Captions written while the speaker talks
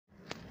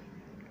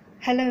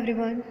Hello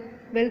everyone,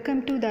 welcome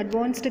to the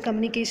Advanced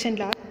Communication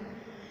Lab.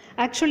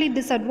 Actually,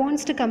 this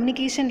Advanced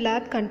Communication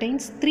Lab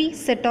contains 3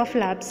 set of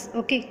labs.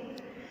 Okay,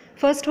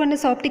 first one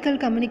is optical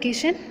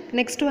communication,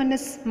 next one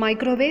is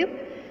microwave,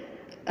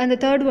 and the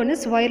third one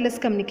is wireless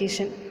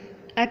communication.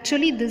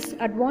 Actually, this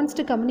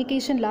Advanced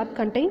Communication Lab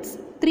contains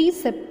 3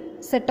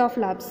 set of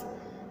labs.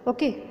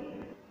 Okay,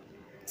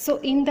 so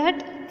in that,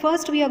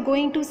 first we are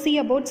going to see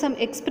about some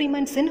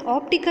experiments in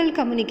optical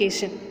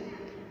communication.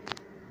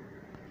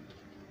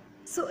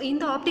 So in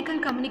the optical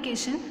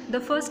communication, the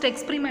first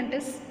experiment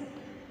is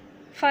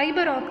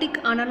fiber optic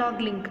analog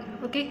link.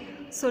 Okay,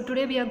 so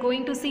today we are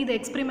going to see the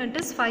experiment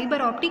is fiber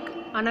optic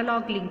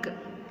analog link.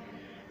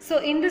 So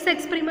in this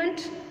experiment,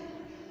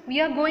 we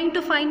are going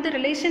to find the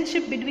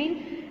relationship between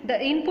the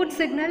input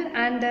signal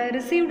and the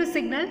received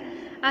signal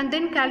and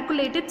then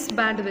calculate its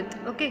bandwidth.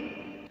 Okay,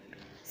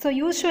 so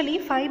usually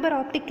fiber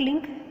optic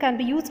link can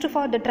be used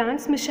for the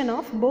transmission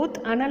of both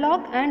analog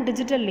and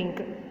digital link.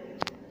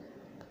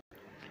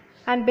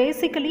 And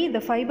basically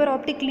the fiber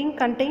optic link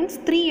contains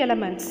 3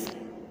 elements.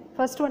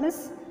 First one is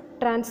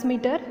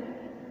transmitter,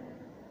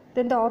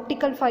 then the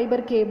optical fiber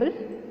cable,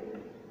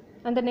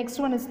 and the next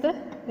one is the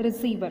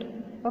receiver.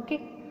 Okay.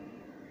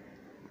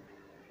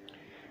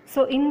 So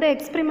in the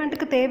experiment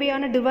ku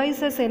theviyana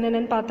devices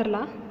enna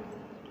paathirala.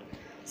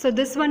 So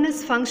this one is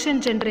function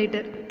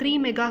generator, 3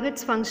 MHz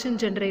function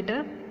generator.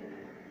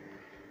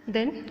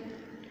 Then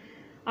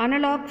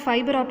analog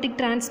fiber optic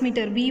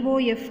transmitter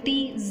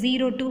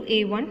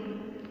VOFT02A1.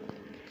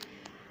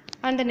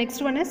 And the next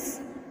one is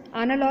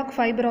analog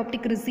fiber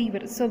optic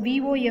receiver, so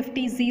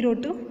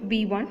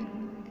VOFT02B1.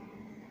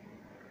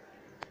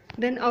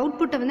 Then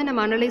output வந்து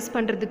நம்ம analyse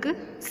பண்ணுறதுக்கு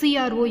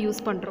CRO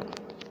use பண்ணுறோம்.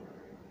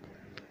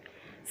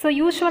 So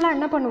யூஸ்வலாக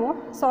என்ன பண்ணுவோம்,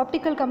 so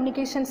optical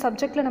communication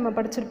சப்ஜெக்டில் நம்ம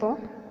படிச்சிருப்போம்.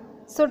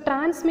 ஸோ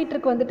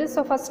டிரான்ஸ்மீட்டருக்கு வந்துட்டு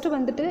ஸோ ஃபஸ்ட்டு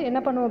வந்துட்டு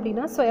என்ன பண்ணுவோம்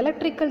அப்படின்னா, ஸோ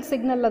எலக்ட்ரிக்கல்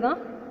சிக்னலில் தான்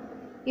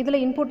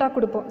இதில் இன்புட்டாக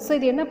கொடுப்போம். ஸோ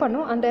இது என்ன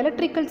பண்ணும், அந்த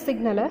எலக்ட்ரிக்கல்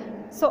சிக்னலை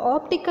ஸோ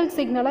ஆப்டிக்கல்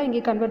சிக்னலாக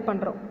இங்கே கன்வெர்ட்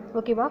பண்ணுறோம்.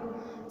 ஓகேவா,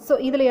 ஸோ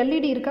இதில்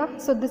எல்இடி இருக்கா,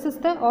 so this is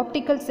the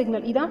optical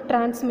signal, இதான்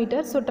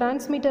டிரான்ஸ்மீட்டர். ஸோ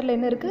டிரான்ஸ்மீட்டரில்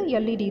என்ன இருக்குது,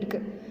 எல்இடி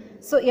இருக்குது.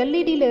 ஸோ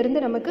எல்இடியிலேருந்து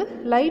நமக்கு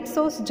லைட்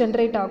சோர்ஸ்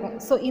ஜென்ரேட் ஆகும்.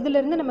 ஸோ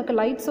இதிலேருந்து நமக்கு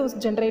லைட் சோர்ஸ்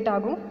ஜென்ரேட்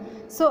ஆகும்.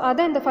 ஸோ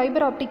அதை இந்த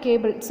ஃபைபர் ஆப்டிக்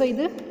கேபிள், ஸோ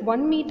இது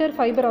 1 metre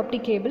fibre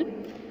optic cable,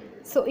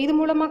 so இது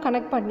மூலமாக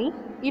கனெக்ட் பண்ணி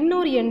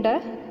இன்னொரு எண்டை,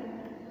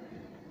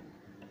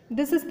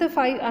 this is the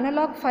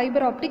analogue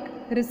fibre optic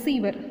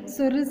receiver.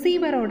 So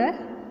ரிசீவரோட,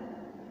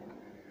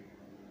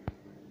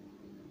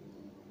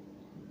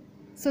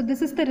 so this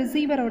is the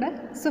receiver oda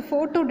so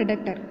photo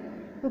detector.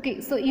 Okay,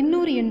 so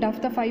இன்னொரு end of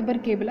the fiber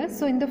cable,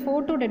 so இந்த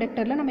photo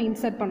detector la நம்ம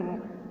insert பண்ணுவோம்.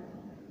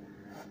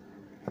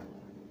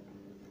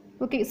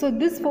 Okay, so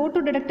this photo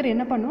detector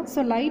என்ன பண்ணும், so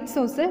light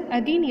source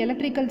again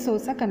electrical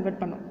source convert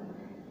பண்ணும்.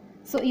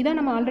 so இதை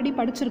நம்ம already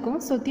படிச்சிருக்கோம்.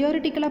 so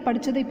தியரிட்டிக்கலாக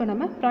படித்ததை இப்போ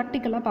நம்ம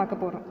ப்ராக்டிக்கலாக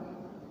பார்க்க போகிறோம்.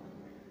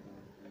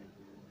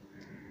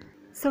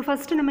 ஸோ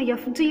ஃபஸ்ட்டு நம்ம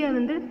எஃப்ஜியை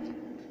வந்து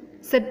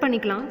செட்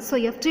பண்ணிக்கலாம். ஸோ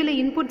எஃப்ஜியில்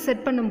இன்புட்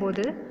செட்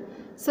பண்ணும்போது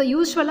ஸோ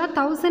யூஸ்வலாக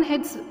 1000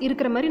 ஹெட்ஸ்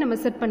இருக்கிற மாதிரி நம்ம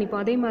செட்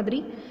பண்ணிப்போம். அதே மாதிரி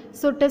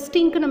ஸோ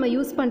டெஸ்டிங்க்கு நம்ம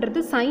யூஸ் பண்ணுறது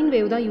சைன்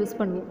வேவ் தான் யூஸ்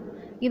பண்ணுவோம்.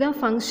 இதுதான்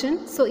ஃபங்க்ஷன்.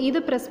 ஸோ இதை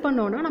ப்ரெஸ்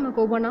பண்ணோன்னா நமக்கு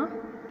ஒவ்வொன்றா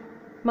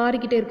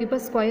மாறிக்கிட்டே இருக்குது. இப்போ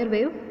square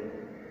wave,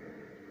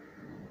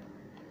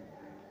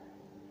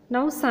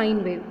 now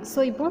sine wave. So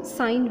இப்போது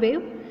சைன்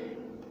வேவ்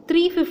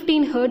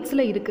 315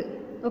 ஹெர்ட்ஸில் இருக்குது.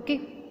 ஓகே,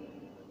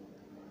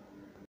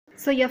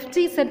 ஸோ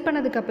எஃப்ஜி செட்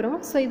பண்ணதுக்கப்புறம்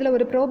ஸோ இதில்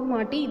ஒரு ப்ரோப்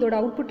மாட்டி, இதோட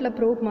அவுட்புட்டில்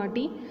ப்ரோப்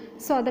மாட்டி,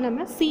 ஸோ அதை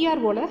நம்ம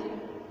சிஆர்ஓவில்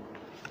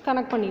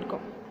கனெக்ட்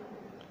பண்ணியிருக்கோம்.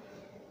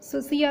 ஸோ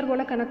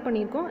சிஆர்ஓவில் கனெக்ட்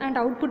பண்ணியிருக்கோம் அண்ட்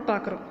அவுட்புட்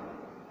பார்க்குறோம்.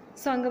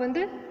 ஸோ அங்கே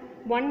வந்து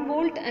 1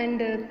 வோல்ட்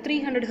அண்ட்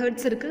 300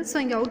 ஹெர்ட்ஸ் இருக்குது. ஸோ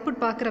இங்கே அவுட்புட்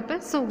பார்க்குறப்ப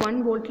ஸோ 1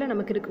 வோல்ட்டில்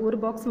நமக்கு இருக்குது, ஒரு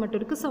பாக்ஸ் மட்டும்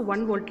இருக்குது. ஸோ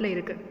 1 வோல்ட்டில்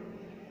இருக்குது.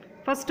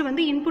 ஃபஸ்ட்டு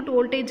வந்து இன்புட்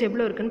வோல்டேஜ்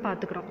எவ்வளோ இருக்குதுன்னு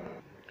பார்த்துக்குறோம்.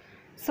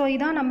 ஸோ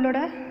இதான் நம்மளோட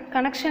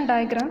connection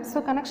diagram. So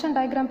connection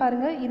diagram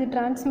பாருங்கள், இது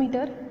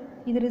டிரான்ஸ்மீட்டர்,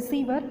 இது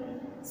ரிசீவர்,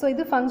 ஸோ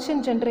இது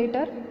ஃபங்க்ஷன்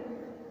ஜென்ரேட்டர்,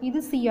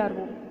 இது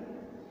சிஆர்ஓ.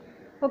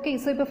 ஓகே,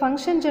 ஸோ இப்போ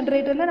ஃபங்க்ஷன்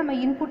ஜென்ரேட்டரில் நம்ம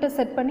இன்புட்டை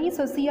செட் பண்ணி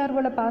ஸோ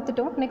சிஆர்ஓவில்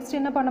பார்த்துட்டோம். நெக்ஸ்ட்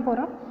என்ன பண்ண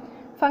போகிறோம்,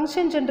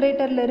 ஃபங்க்ஷன்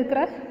ஜென்ரேட்டரில் இருக்கிற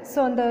ஸோ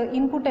அந்த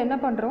இன்புட்டை என்ன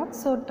பண்ணுறோம்,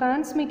 ஸோ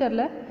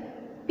டிரான்ஸ்மீட்டரில்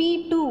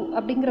P2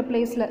 அப்படிங்கிற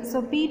பிளேஸில், ஸோ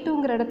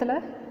P2ங்கிற இடத்துல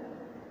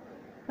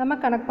நம்ம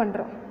கனெக்ட்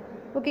பண்ணுறோம்.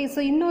 ஓகே, ஸோ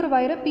இன்னொரு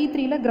வயரை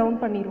P3யில்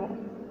கிரவுண்ட் பண்ணிடுவோம்.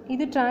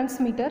 இது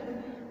டிரான்ஸ்மீட்டர்.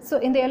 ஸோ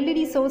இந்த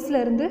எல்இடி சோர்ஸில்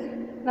இருந்து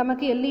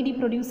நமக்கு எல்இடி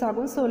ப்ரொடியூஸ்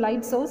ஆகும், ஸோ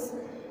லைட் சோர்ஸ்.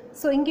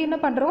 ஸோ இங்கே என்ன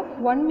பண்ணுறோம்,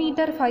 1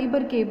 மீட்டர்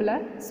ஃபைபர் கேபிளை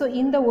ஸோ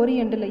இந்த ஒரு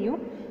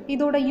எண்டுலையும்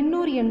இதோட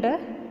இன்னொரு எண்டை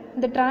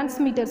இந்த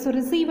டிரான்ஸ்மீட்டர், ஸோ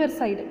ரிசீவர்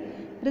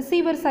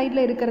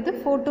சைடில் இருக்கிறது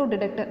ஃபோட்டோ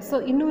டிடெக்டர், ஸோ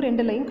இன்னொரு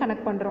எண்டுலையும்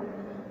கனெக்ட் பண்ணுறோம்.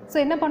 ஸோ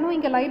என்ன பண்ணுவோம்,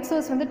 இங்கே லைட்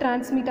சோர்ஸ் வந்து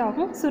டிரான்ஸ்மிட்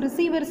ஆகும். ஸோ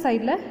ரிசீவர்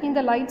சைடில்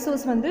இந்த லைட்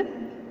சோர்ஸ் வந்து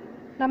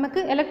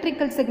நமக்கு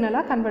எலக்ட்ரிக்கல்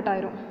சிக்னலாக கன்வெர்ட்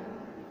ஆயிரும்.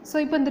 ஸோ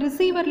இப்போ இந்த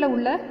ரிசீவரில்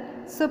உள்ள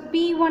ஸோ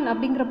P1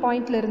 அப்படிங்கிற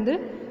பாயிண்ட்லேருந்து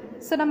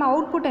ஸோ நம்ம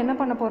அவுட்புட் என்ன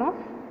பண்ண போகிறோம்,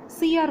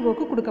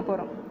 சிஆர்ஓக்கு கொடுக்க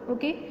போகிறோம்.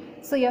 ஓகே,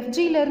 ஸோ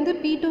எஃப்ஜியிலேருந்து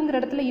P2ங்கிற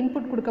இடத்துல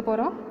இன்புட் கொடுக்க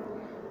போகிறோம்.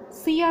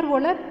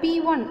 சிஆர்ஓவில்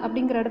P1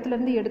 அப்படிங்கிற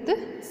இடத்துலேருந்து எடுத்து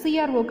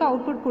சிஆர்ஓக்கு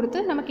அவுட்புட் கொடுத்து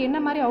நமக்கு என்ன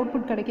மாதிரி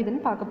அவுட்புட்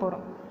கிடைக்குதுன்னு பார்க்க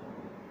போகிறோம்.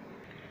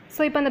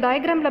 ஸோ இப்போ அந்த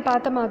டயக்ராமில்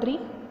பார்த்த மாதிரி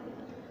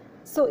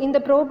ஸோ இந்த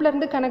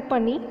ப்ரோப்லேருந்து கனெக்ட்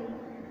பண்ணி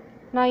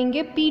நான்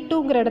இங்கே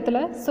P2ங்கிற இடத்துல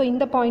ஸோ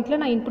இந்த பாயிண்டில்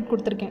நான் இன்புட்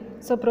கொடுத்துருக்கேன்.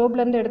 ஸோ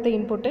ப்ரோப்லேருந்து எடுத்த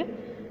இன்புட்டு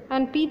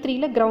அண்ட்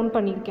P3யில் கிரவுண்ட்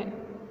பண்ணியிருக்கேன்.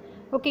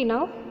 ஓகே,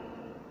 நான்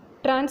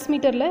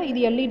டிரான்ஸ்மீட்டரில் இது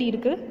எல்இடி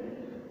இருக்குது.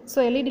 ஸோ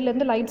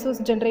எல்இடியிலேருந்து லைட்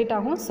சோர்ஸ் ஜென்ரேட்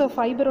ஆகும். ஸோ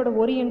ஃபைபரோட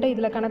ஒரு எண்டை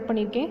இதில் கனெக்ட்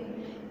பண்ணியிருக்கேன்.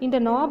 இந்த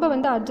நாபை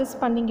வந்து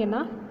அட்ஜஸ்ட்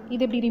பண்ணிங்கன்னா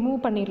இது இப்படி ரிமூவ்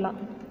பண்ணிடலாம்.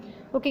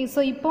 ஓகே,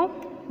 ஸோ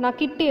இப்போது நான்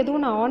கிட்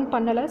எதுவும் நான் ஆன்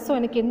பண்ணலை. ஸோ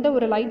எனக்கு எந்த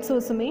ஒரு லைட்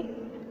சோர்ஸுமே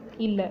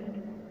இல்லை.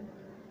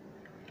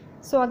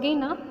 ஸோ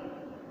அகெயின் நான்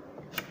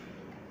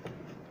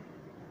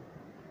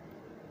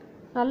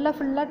நல்லா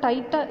ஃபுல்லாக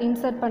டைட்டாக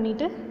இன்சர்ட்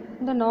பண்ணிவிட்டு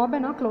இந்த நாபை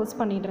நான் க்ளோஸ்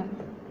பண்ணிடுறேன்.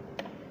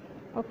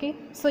 ஓகே,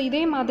 ஸோ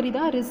இதே மாதிரி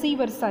தான்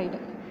ரிசீவர் சைடு.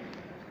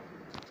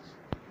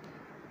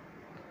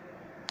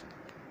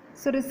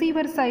 ஸோ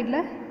ரிசீவர் சைடில்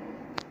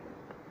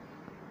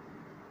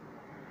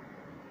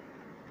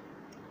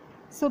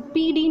ஸோ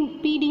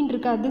பிடின்னு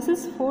இருக்கா, this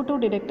is photo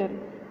detector.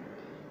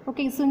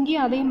 Okay, so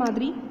இங்கேயும் அதே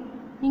மாதிரி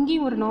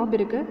இங்கேயும் ஒரு நாப்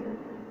இருக்குது.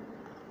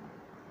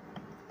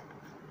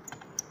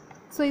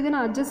 ஸோ இதை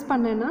நான் அட்ஜஸ்ட்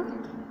பண்ணேன்னா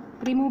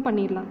ரிமூவ்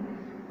பண்ணிடலாம்.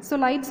 ஸோ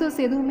லைட் சோர்ஸ்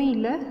எதுவுமே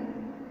இல்லை.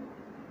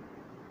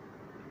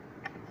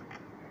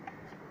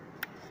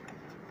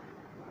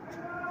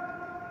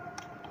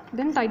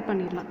 தென் டைட்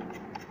பண்ணிடலாம்.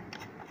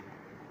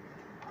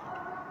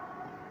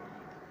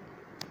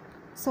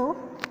 ஸோ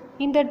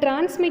இந்த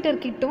டிரான்ஸ்மீட்டர்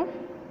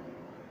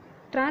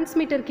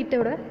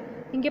கிட்டோட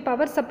இங்கே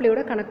பவர்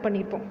சப்ளையோட கனெக்ட்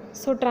பண்ணியிருப்போம்.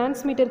 ஸோ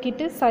டிரான்ஸ்மீட்டர்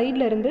கிட்டு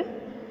சைடில் இருந்து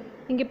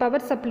இங்கே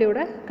பவர் சப்ளையோட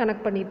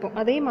கனெக்ட் பண்ணியிருப்போம்.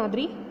 அதே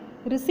மாதிரி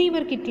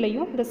ரிசீவர்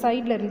கிட்லேயும் இந்த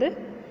சைடில் இருந்து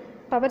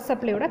பவர்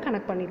சப்ளையோட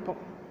கனெக்ட் பண்ணியிருப்போம்.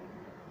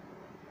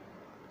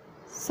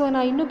 ஸோ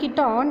நான் இன்னும்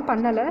கிட்ட ஆன்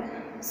பண்ணலை.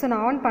 ஸோ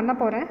நான் ஆன் பண்ண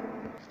போகிறேன்.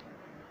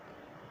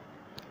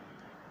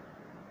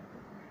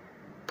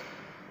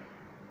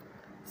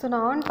 ஸோ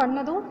நான் ஆன்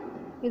பண்ணதும்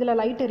இதில்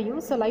லைட்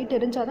எரியும். ஸோ லைட்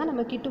எரிஞ்சால் தான்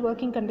நம்ம கிட்டு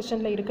ஒர்க்கிங்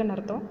கண்டிஷனில் இருக்குன்னு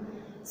அர்த்தம்.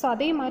 ஸோ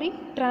அதே மாதிரி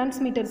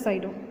டிரான்ஸ்மிட்டர்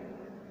சைடும்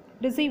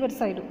ரிசீவர்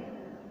சைடும்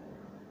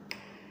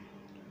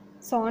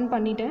ஸோ ஆன்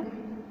பண்ணிட்டேன்.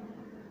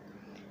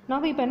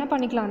 நாம் இப்போ என்ன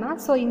பண்ணிக்கலாம்னா,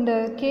 ஸோ இந்த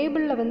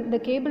கேபிளில் வந்து இந்த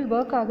கேபிள்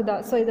ஒர்க் ஆகுதா,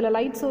 ஸோ இதில்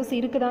லைட் சோர்ஸ்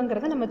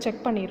இருக்குதாங்கிறத நம்ம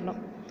செக்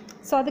பண்ணிடணும்.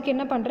 ஸோ அதுக்கு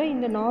என்ன பண்ணுறேன்,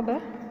 இந்த நாபை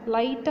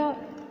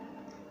லைட்டாக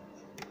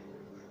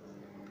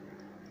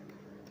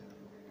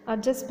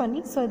அட்ஜஸ்ட்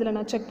பண்ணி ஸோ இதில்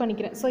நான் செக்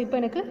பண்ணிக்கிறேன். ஸோ இப்போ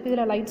எனக்கு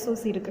இதில் லைட்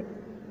சோர்ஸ் இருக்குது.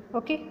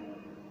 ஓகே,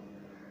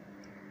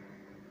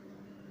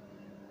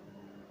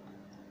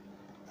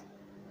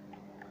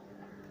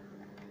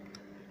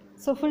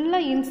 ஸோ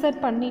ஃபுல்லாக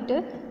இன்சர்ட் பண்ணிவிட்டு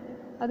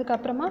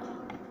அதுக்கப்புறமா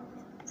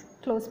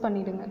க்ளோஸ்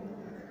பண்ணிவிடுங்க.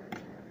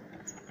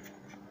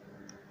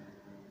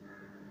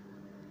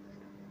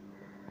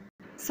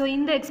 ஸோ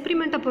இந்த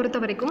எக்ஸ்பிரிமெண்ட்டை பொறுத்த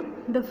வரைக்கும்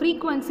இந்த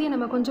ஃப்ரீக்வன்சியை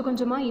நம்ம கொஞ்சம்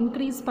கொஞ்சமாக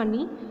இன்க்ரீஸ்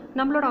பண்ணி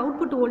நம்மளோட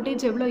அவுட்புட்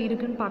வோல்டேஜ் எவ்வளோ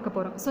இருக்குதுன்னு பார்க்க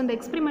போகிறோம். ஸோ இந்த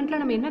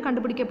எக்ஸ்பிரிமெண்ட்டில் நம்ம என்ன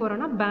கண்டுபிடிக்க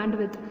போகிறோம்னா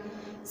பேண்ட்வித்.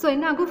 ஸோ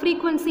என்ன ஆகும்,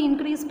 ஃப்ரீக்வன்சி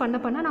இன்க்ரீஸ்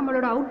பண்ண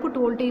நம்மளோட அவுட்புட்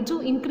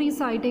வோல்டேஜும்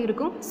இன்க்ரீஸ் ஆகிட்டே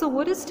இருக்கும். ஸோ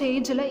ஒரு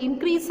ஸ்டேஜில்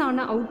இன்க்ரீஸ்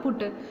ஆன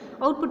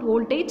அவுட்புட்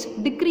வோல்டேஜ்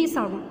டிக்ரீஸ்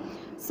ஆகும்.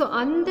 ஸோ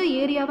அந்த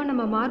ஏரியாவை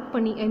நம்ம மார்க்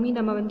பண்ணி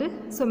நம்ம வந்து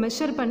ஸோ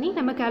மெஷர் பண்ணி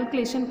நம்ம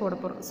கால்குலேஷன் போட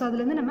போகிறோம். ஸோ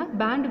அதுலேருந்து நம்ம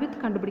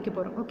பேண்ட்வித் கண்டுபிடிக்க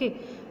போகிறோம். ஓகே,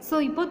 ஸோ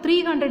இப்போ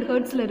 300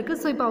 ஹெர்ட்ஸில் இருக்குது.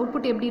 ஸோ இப்போ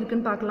அவுட்புட் எப்படி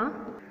இருக்குன்னு பார்க்கலாம்.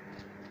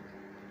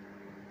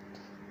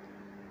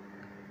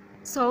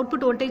 ஸோ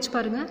அவுட்புட் வோல்டேஜ்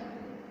பாருங்கள்.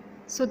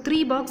 ஸோ 3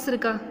 பாக்ஸ்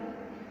இருக்கா,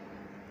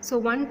 ஸோ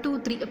 1 2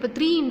 3, அப்போ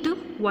 3 ×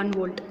 1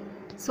 வோல்ட்.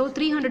 ஸோ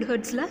 300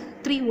 ஹெர்ட்ஸில்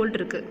 3 வோல்ட்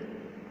இருக்குது.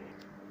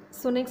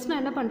 ஸோ நெக்ஸ்ட்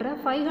நான் என்ன பண்ணுறேன்,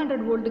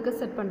 500 வோல்ட்டுக்கு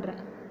செட்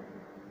பண்ணுறேன்.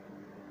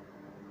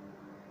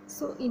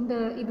 ஸோ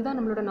இதுதான்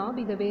நம்மளோட நாப்.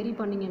 இதை வேரி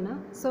பண்ணிங்கன்னா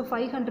ஸோ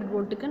 500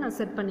 வோல்ட்டுக்கு நான்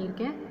செட்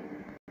பண்ணியிருக்கேன்.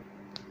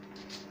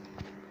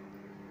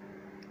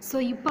 ஸோ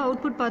இப்போ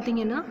அவுட்புட்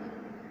பார்த்தீங்கன்னா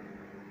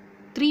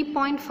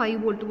 3.5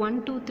 வோல்ட், 1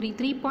 2 3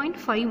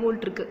 3.5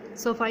 வோல்ட் இருக்குது.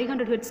 So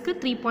 500 ஹெர்ட்ஸ்க்கு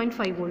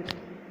 3.5 volt.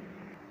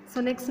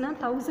 ஸோ நெக்ஸ்ட் நான்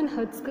 1000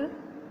 ஹெர்ட்ஸ்க்கு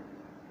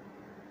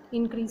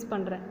இன்க்ரீஸ்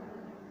பண்ணுறேன்.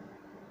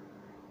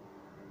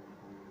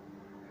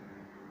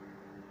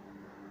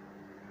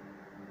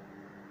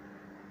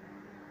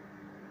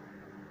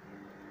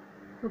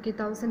 Okay,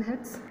 1000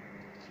 hertz.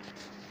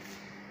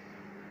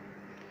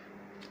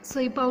 ஸோ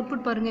இப்போ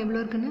அவுட்புட் பாருங்கள்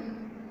எவ்வளோ இருக்குன்னு.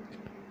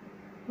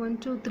 1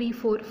 2 3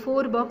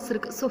 4 பாக்ஸ்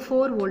இருக்குது. So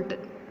 4 volt.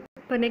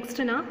 இப்போ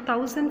நெக்ஸ்ட்டு நான்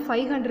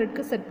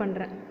 1500க்கு செட்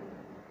பண்ணுறேன்.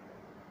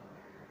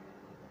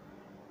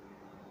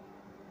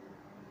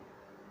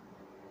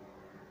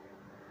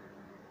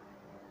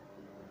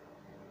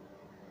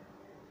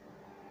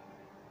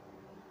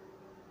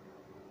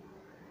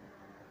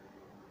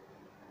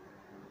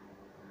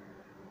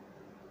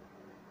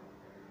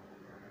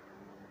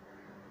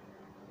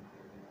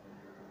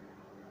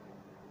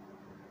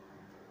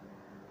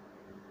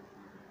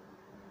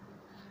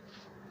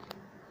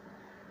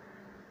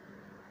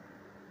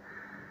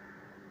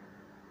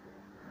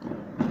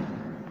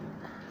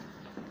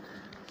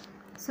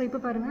 ஸோ இப்போ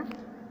பாருங்கள்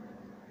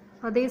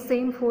அதே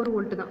சேம் 4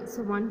 வோல்ட்டு தான். ஸோ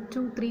 1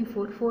 2 3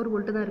 4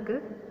 வோல்ட்டு தான்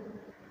இருக்குது.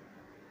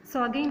 ஸோ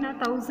அகெயின் நான்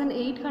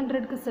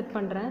 1800க்கு செட்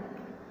பண்ணுறேன்.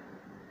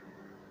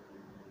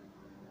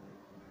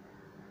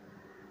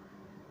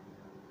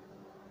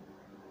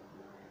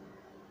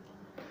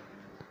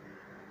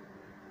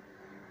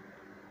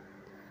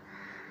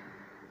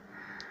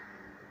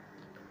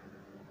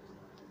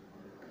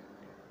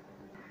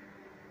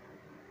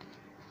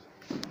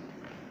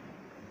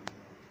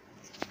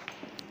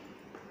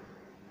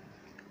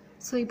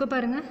 ஸோ இப்போ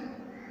பாருங்கள்,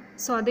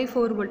 ஸோ அதே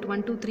 4 வோல்ட்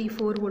 1 2 3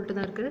 4 வோல்ட்டு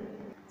தான் இருக்குது.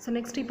 ஸோ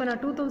நெக்ஸ்ட் இப்போ நான்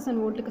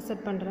 2000 வோல்ட்டுக்கு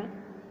செட் பண்ணுறேன்.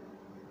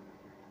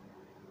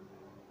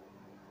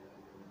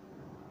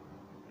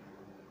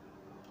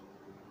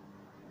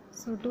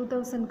 ஸோ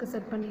 2000க்கு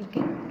செட்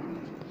பண்ணியிருக்கேன்.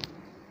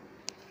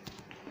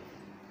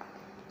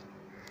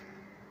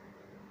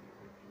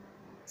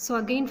 So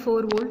again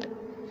 4 volt.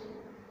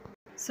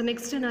 So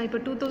next நான்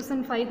இப்போ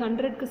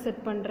 2500க்கு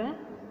செட் பண்ணுறேன்.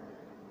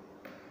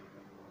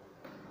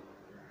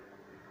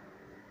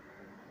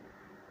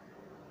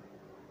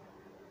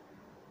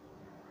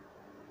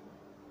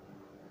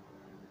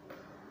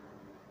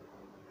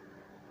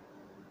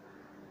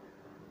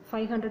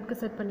 க்கு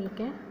செட்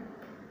பண்ணியிருக்கேன்.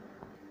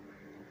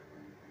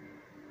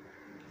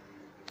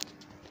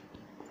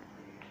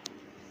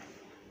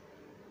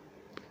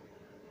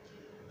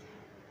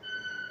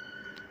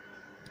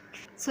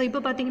 ஸோ இப்போ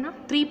பார்த்தீங்கன்னா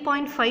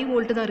 3.5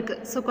 வோல்ட்டு தான்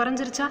இருக்குது. ஸோ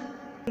குறைஞ்சிருச்சா?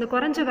 இந்த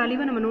குறைஞ்ச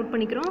வேல்யூவை நம்ம நோட்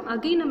பண்ணிக்கிறோம்.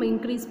 அகெயின் நம்ம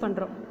இன்க்ரீஸ்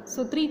பண்ணுறோம்.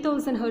 ஸோ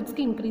 3000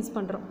 ஹெர்ட்ஸ்க்கு இன்க்ரீஸ்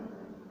பண்ணுறோம்.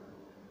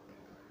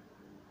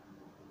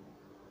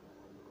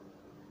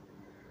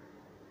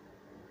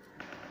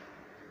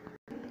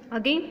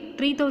 அகெயின்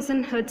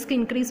 3000 ஹெர்ட்ஸ்க்கு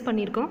இன்க்ரீஸ்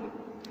பண்ணியிருக்கோம்.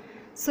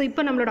 ஸோ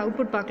இப்போ நம்மளோட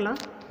அவுட்புட் பார்க்கலாம்.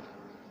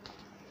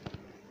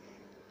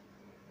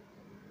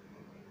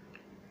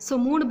 ஸோ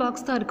 3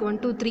 பாக்ஸ் தான் இருக்குது, 1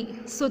 2 3.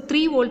 ஸோ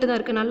 3 வோல்ட்டு தான்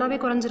இருக்குது, நல்லாவே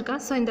குறைஞ்சிருக்கா?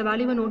 ஸோ இந்த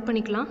வேல்யூவை நோட்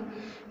பண்ணிக்கலாம்.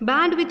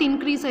 பேண்ட் வித்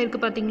இன்க்ரீஸ்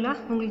ஆகிருக்கு பார்த்தீங்களா,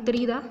 உங்களுக்கு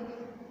தெரியுதா?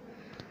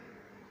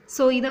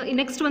 ஸோ இதை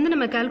நெக்ஸ்ட் வந்து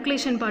நம்ம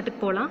கால்குலேஷன்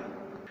பார்ட்டுக்கு போகலாம்.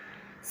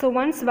 ஸோ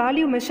ஒன்ஸ்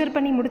வேல்யூ மெஷர்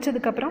பண்ணி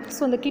முடிச்சதுக்கப்புறம்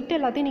ஸோ இந்த கிட்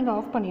எல்லாத்தையும் நீங்கள்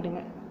ஆஃப்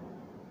பண்ணிவிடுங்க.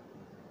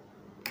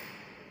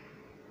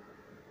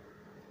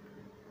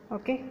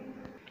 ஓகே,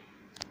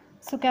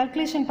 ஸோ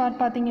கால்குலேஷன் பார்ட்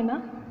பார்த்தீங்கன்னா,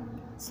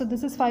 so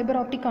this is fibre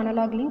optic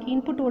analogue link.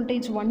 Input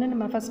voltage 1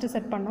 நம்ம ஃபஸ்ட்டு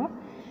செட் பண்ணோம்.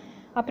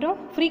 அப்புறம்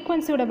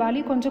ஃப்ரீக்வன்சியோட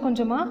வேல்யூ கொஞ்சம்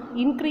கொஞ்சமாக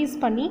இன்க்ரீஸ்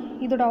பண்ணி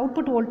இதோட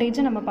அவுட்புட்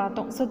வோல்டேஜை நம்ம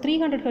பார்த்தோம். ஸோ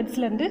 300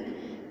 ஹெர்ட்ஸ்லேருந்து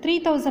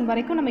 3000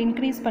 வரைக்கும் நம்ம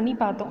இன்க்ரீஸ் பண்ணி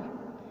பார்த்தோம்.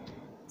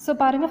 ஸோ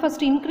பாருங்கள்,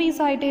 ஃபஸ்ட்டு இன்க்ரீஸ்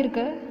ஆகிட்டே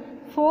இருக்குது.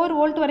 4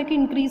 வோல்ட் வரைக்கும்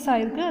இன்க்ரீஸ்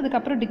ஆகிருக்கு,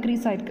 அதுக்கப்புறம்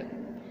டிக்ரீஸ் ஆகிருக்கு.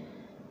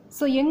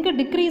 ஸோ எங்கே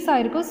டிக்ரீஸ்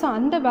ஆகிருக்கோ ஸோ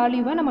அந்த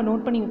வேல்யூவை நம்ம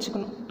நோட் பண்ணி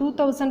வச்சுக்கணும்.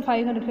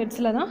 2500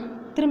 ஹெர்ட்ஸில் தான்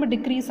திரும்ப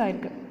டிக்ரீஸ்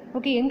ஆகிருக்கு.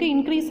 ஓகே, எங்கே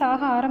இன்க்ரீஸ்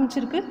ஆக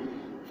ஆரம்பிச்சிருக்கு?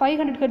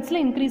 500 ஹெர்ட்ஸில்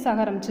இன்க்ரீஸ் ஆக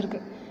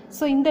ஆரம்பிச்சிருக்கு.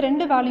 ஸோ இந்த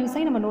ரெண்டு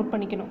வேல்யூஸையும் நம்ம நோட்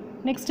பண்ணிக்கணும்.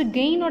 நெக்ஸ்ட்டு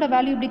கெயினோட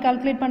வேல்யூ இப்படி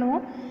கால்குலேட்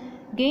பண்ணுவோம்.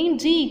 Gain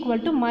G =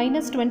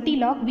 -20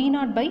 log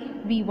V0 by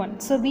V1.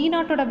 So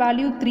V0ஓட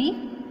value 3,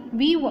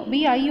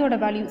 VIயோட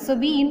value, so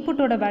V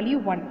இன்புட்டோட value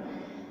 1.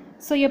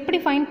 So எப்படி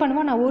ஃபைண்ட்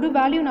பண்ணுவோம்? நான் ஒரு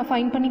வேல்யூ நான்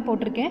ஃபைண்ட் பண்ணி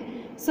போட்டிருக்கேன்.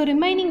 ஸோ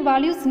ரிமைனிங்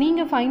வேல்யூஸ்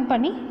நீங்கள் ஃபைண்ட்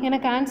பண்ணி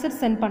எனக்கு ஆன்சர்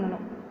சென்ட்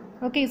பண்ணணும்.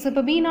 ஓகே, ஸோ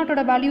இப்போ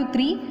V0ஓட value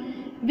 3,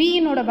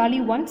 Vஇனோட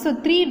value 1. So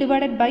 3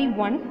 divided by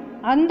 1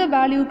 அந்த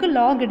வேல்யூவுக்கு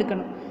லாக்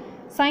எடுக்கணும்.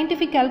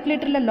 சயின்டிஃபிக்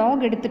கால்குலேட்டரில்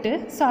லாக் எடுத்துகிட்டு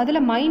ஸோ அதில்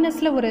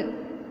மைனஸில் ஒரு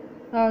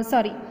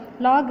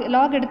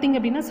லாக் எடுத்திங்க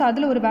அப்படின்னா ஸோ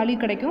அதில் ஒரு வேல்யூ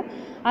கிடைக்கும்.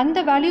 அந்த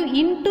வேல்யூ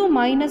இன்ட்டு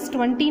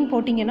 -20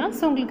 போட்டிங்கன்னா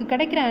ஸோ உங்களுக்கு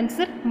கிடைக்கிற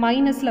ஆன்சர்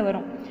மைனஸில்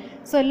வரும்.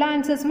 ஸோ எல்லா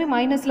ஆன்சர்ஸுமே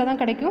மைனஸில்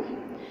தான் கிடைக்கும்.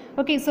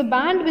 ஓகே, ஸோ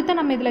பேண்ட் வித்தை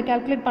நம்ம இதில்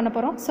கால்குலேட் பண்ண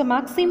போகிறோம். ஸோ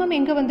மேக்ஸிமம்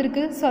எங்கே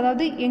வந்திருக்கு? ஸோ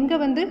அதாவது எங்கே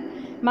வந்து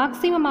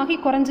மேக்ஸிமம் ஆகி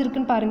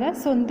குறைஞ்சிருக்குன்னு பாருங்கள்.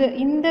 ஸோ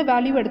இந்த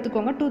வேல்யூ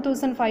எடுத்துக்கோங்க,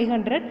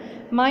 2500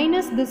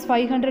 மைனஸ் திஸ்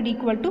 500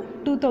 =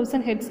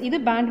 2000 ஹெர்ட்ஸ். இது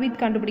பேண்ட் வித்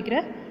கண்டுபிடிக்கிற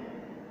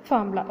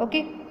formula. Okay,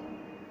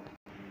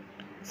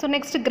 so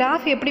next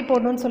graph எப்படி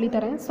போடணும்னு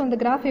சொல்லித்தரேன். ஸோ இந்த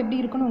கிராஃப் எப்படி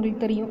இருக்குன்னு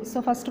உங்களுக்கு தெரியும். ஸோ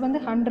ஃபஸ்ட்டு வந்து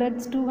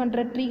 100,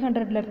 200,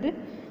 300லேருந்து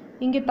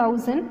இங்கே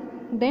 1000,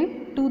 தென்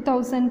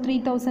 2000,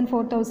 3000,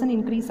 4000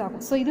 இன்க்ரீஸ்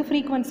ஆகும். ஸோ இது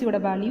ஃப்ரீக்வன்சியோட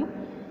வேல்யூ.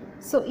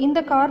 ஸோ இந்த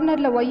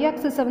கார்னரில் ஒய்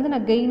ஆக்சிஸை வந்து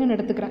நான் கெயின்னு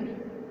எடுத்துக்கிறேன்.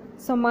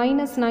 ஸோ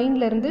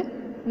 -9லேருந்து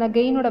நான்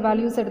கெயினோட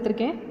வேல்யூஸ்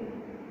எடுத்திருக்கேன்.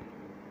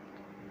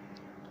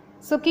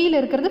 ஸோ கீழே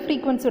இருக்கிறது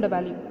ஃப்ரீக்வன்சியோட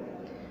வேல்யூ.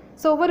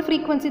 ஸோ ஒவ்வொரு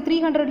ஃப்ரீக்வன்சி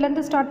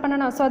 300லேருந்து ஸ்டார்ட்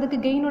பண்ணனா ஸோ அதுக்கு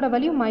கெயினோட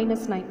வேல்யூ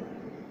 -9.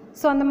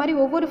 ஸோ அந்த மாதிரி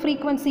ஒவ்வொரு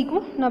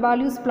ஃப்ரீக்வன்சிக்கும் நான்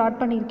வேல்யூஸ் பிளாட்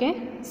பண்ணியிருக்கேன்.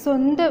 ஸோ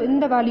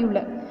இந்த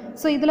வேல்யூவில்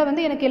ஸோ இதில்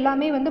வந்து எனக்கு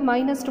எல்லாமே வந்து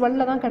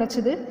 -12 தான்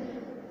கிடச்சிது.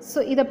 ஸோ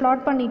இதை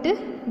பிளாட் பண்ணிவிட்டு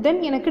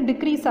தென் எனக்கு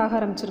டிக்ரீஸ் ஆக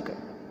ஆரம்பிச்சிருக்கு.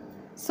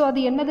 ஸோ அது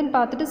என்னதுன்னு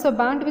பார்த்துட்டு ஸோ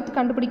பேண்ட் வித்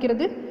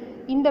கண்டுபிடிக்கிறது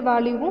இந்த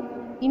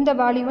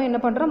வேல்யூவும் என்ன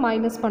பண்ணுறோம்?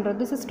 மைனஸ் பண்ணுறோம்.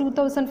 This is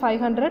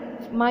 2500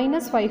 -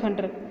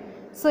 500.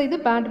 ஸோ இது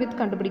பேண்ட் வித்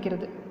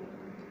கண்டுபிடிக்கிறது.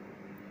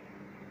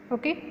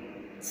 Okay,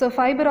 so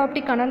fibre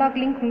optic analogue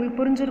link உங்களுக்கு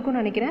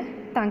புரிஞ்சிருக்குன்னு நினைக்கிறேன்.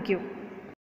 தேங்க்யூ.